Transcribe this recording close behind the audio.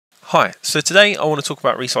Hi, so today I want to talk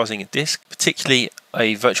about resizing a disk, particularly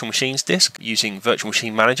a virtual machines disk, using Virtual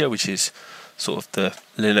Machine Manager, which is sort of the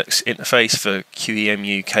Linux interface for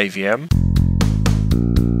QEMU KVM.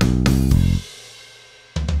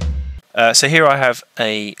 So here I have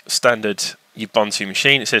a standard Ubuntu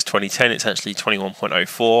machine. It says 2010, it's actually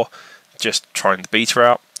 21.04, just trying the beta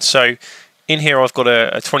out. So in here I've got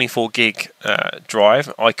a 24 gig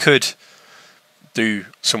drive. I could do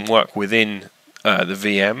some work within the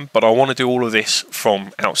VM, but I want to do all of this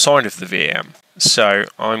from outside of the VM. So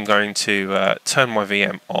I'm going to turn my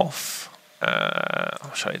VM off.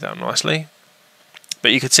 I'll show you that nicely.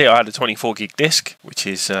 But you can see I had a 24 gig disk, which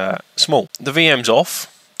is small. The VM's off,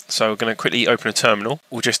 so we're going to quickly open a terminal.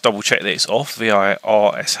 We'll just double check that it's off,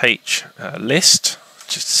 virsh list,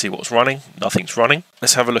 just to see what's running. Nothing's running.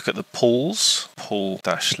 Let's have a look at the pools,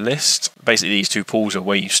 pool-list. Basically these two pools are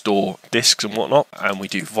where you store disks and whatnot, and we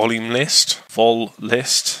do volume list, vol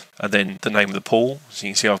list, and then the name of the pool. So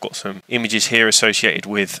you can see I've got some images here associated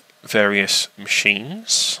with various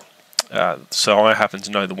machines. So I happen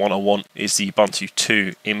to know the one I want is the Ubuntu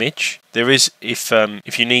 2 image. There is, if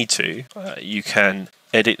you need to, you can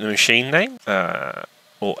edit the machine name,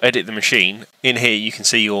 or edit the machine. In here you can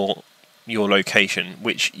see your location,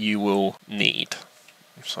 which you will need.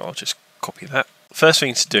 So I'll just copy that. First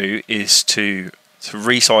thing to do is to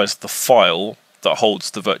resize the file that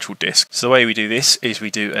holds the virtual disk. So the way we do this is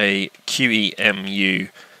we do a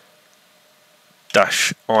QEMU-IMG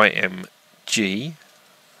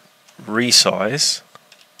resize.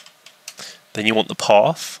 Then you want the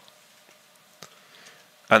path,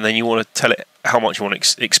 and then you want to tell it how much you want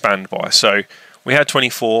to expand by. So we had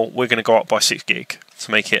 24, we're going to go up by 6 gig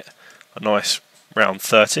to make it a nice round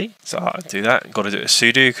 30. So I do that. Got to do a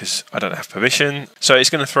sudo because I don't have permission. So it's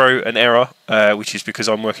going to throw an error, which is because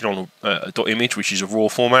I'm working on a .image, which is a raw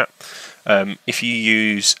format. If you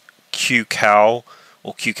use QCal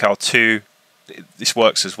or QCal2, this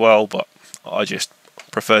works as well, but I just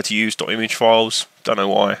prefer to use .image files. Don't know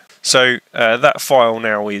why. So that file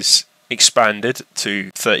now is expanded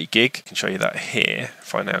to 30 gig. I can show you that here.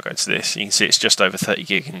 If I now go to this, you can see it's just over 30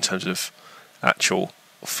 gig in terms of actual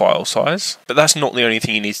file size. But that's not the only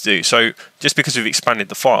thing you need to do. So just because we've expanded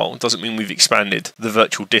the file doesn't mean we've expanded the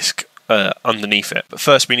virtual disk underneath it. But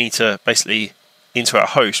first we need to basically, into our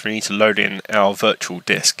host, we need to load in our virtual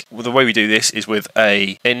disk. Well, the way we do this is with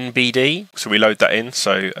a NBD. So we load that in.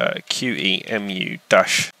 So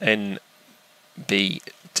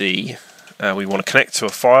QEMU-NBD. We want to connect to a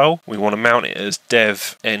file. We want to mount it as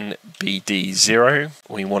dev nbd0.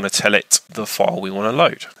 We want to tell it the file we want to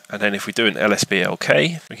load. And then if we do an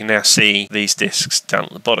lsblk, we can now see these disks down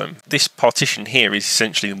at the bottom. This partition here is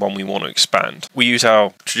essentially the one we want to expand. We use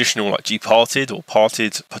our traditional like gparted or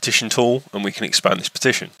parted partition tool, and we can expand this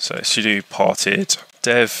partition. So sudo parted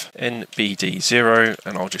dev nbd0,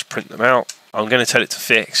 and I'll just print them out. I'm going to tell it to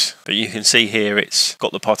fix, but you can see here it's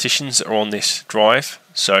got the partitions that are on this drive.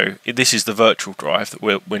 So this is the virtual drive that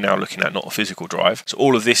we're now looking at, not a physical drive. So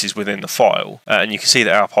all of this is within the file, and you can see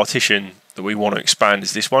that our partition that we want to expand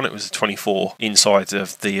is this one. It was a 24 inside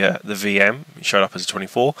of the VM. It showed up as a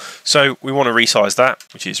 24. So we want to resize that,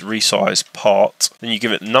 which is resize part. Then you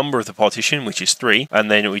give it the number of the partition, which is 3, and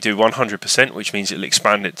then we do 100%, which means it'll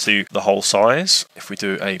expand it to the whole size. If we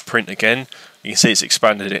do a print again, you can see it's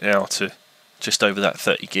expanded it now to just over that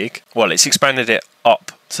 30 gig. Well, it's expanded it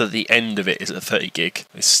up to the end of it is at 30 gig.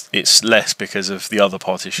 It's less because of the other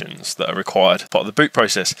partitions that are required part of the boot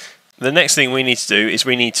process. The next thing we need to do is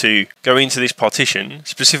we need to go into this partition,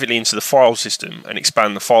 specifically into the file system, and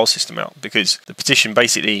expand the file system out, because the partition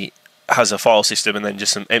basically has a file system and then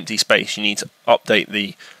just some empty space. You need to update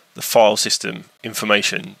the file system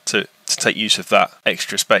information to take use of that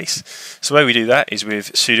extra space. So the way we do that is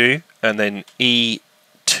with sudo and then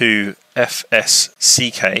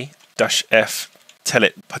e2fsck-f tell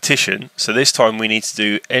it partition. So this time we need to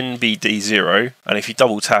do nbd0, and if you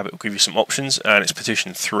double tab it will give you some options, and it's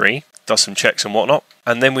partition 3, does some checks and whatnot.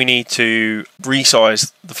 And then we need to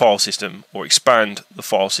resize the file system or expand the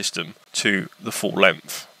file system to the full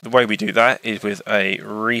length. The way we do that is with a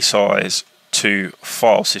resize to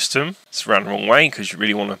file system. It's around the wrong way because you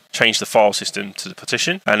really want to change the file system to the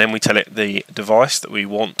partition, and then we tell it the device that we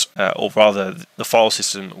want, or rather the file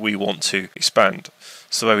system we want to expand.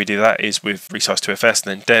 So the way we do that is with resize to fs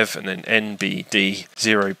and then dev and then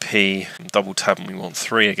nbd0p, double tab, and we want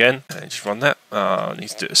 3 again, and just run that. I need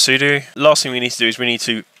to do a sudo. Last thing we need to do is we need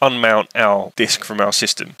to unmount our disk from our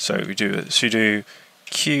system. So we do a sudo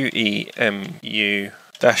QEMU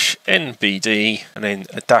 -nbd and then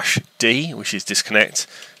a -d, which is disconnect,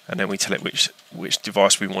 and then we tell it which which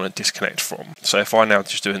device we want to disconnect from. So if I now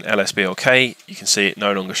just do an LSBLK, you can see it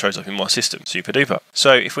no longer shows up in my system. Super duper.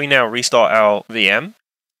 So if we now restart our VM,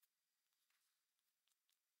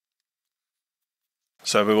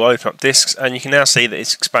 so we will open up disks, and you can now see that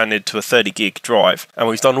it's expanded to a 30 gig drive, and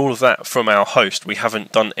we've done all of that from our host. We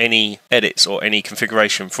haven't done any edits or any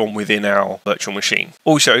configuration from within our virtual machine.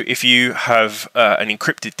 Also, if you have an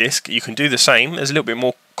encrypted disk, you can do the same. There's a little bit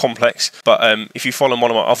more complex, but if you follow one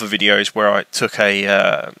of my other videos where I took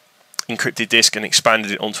a encrypted disk and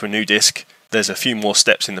expanded it onto a new disk, there's a few more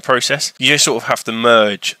steps in the process. You just sort of have to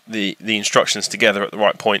merge the instructions together at the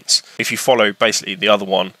right points. If you follow basically the other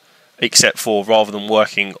one, except for rather than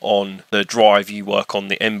working on the drive, you work on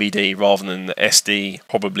the MBD rather than the SD,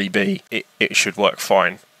 probably B, it should work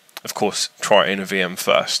fine. Of course, try it in a VM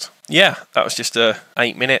first. Yeah, that was just a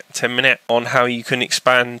 8-minute, 10-minute on how you can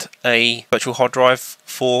expand a virtual hard drive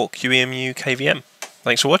for QEMU KVM.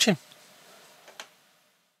 Thanks for watching.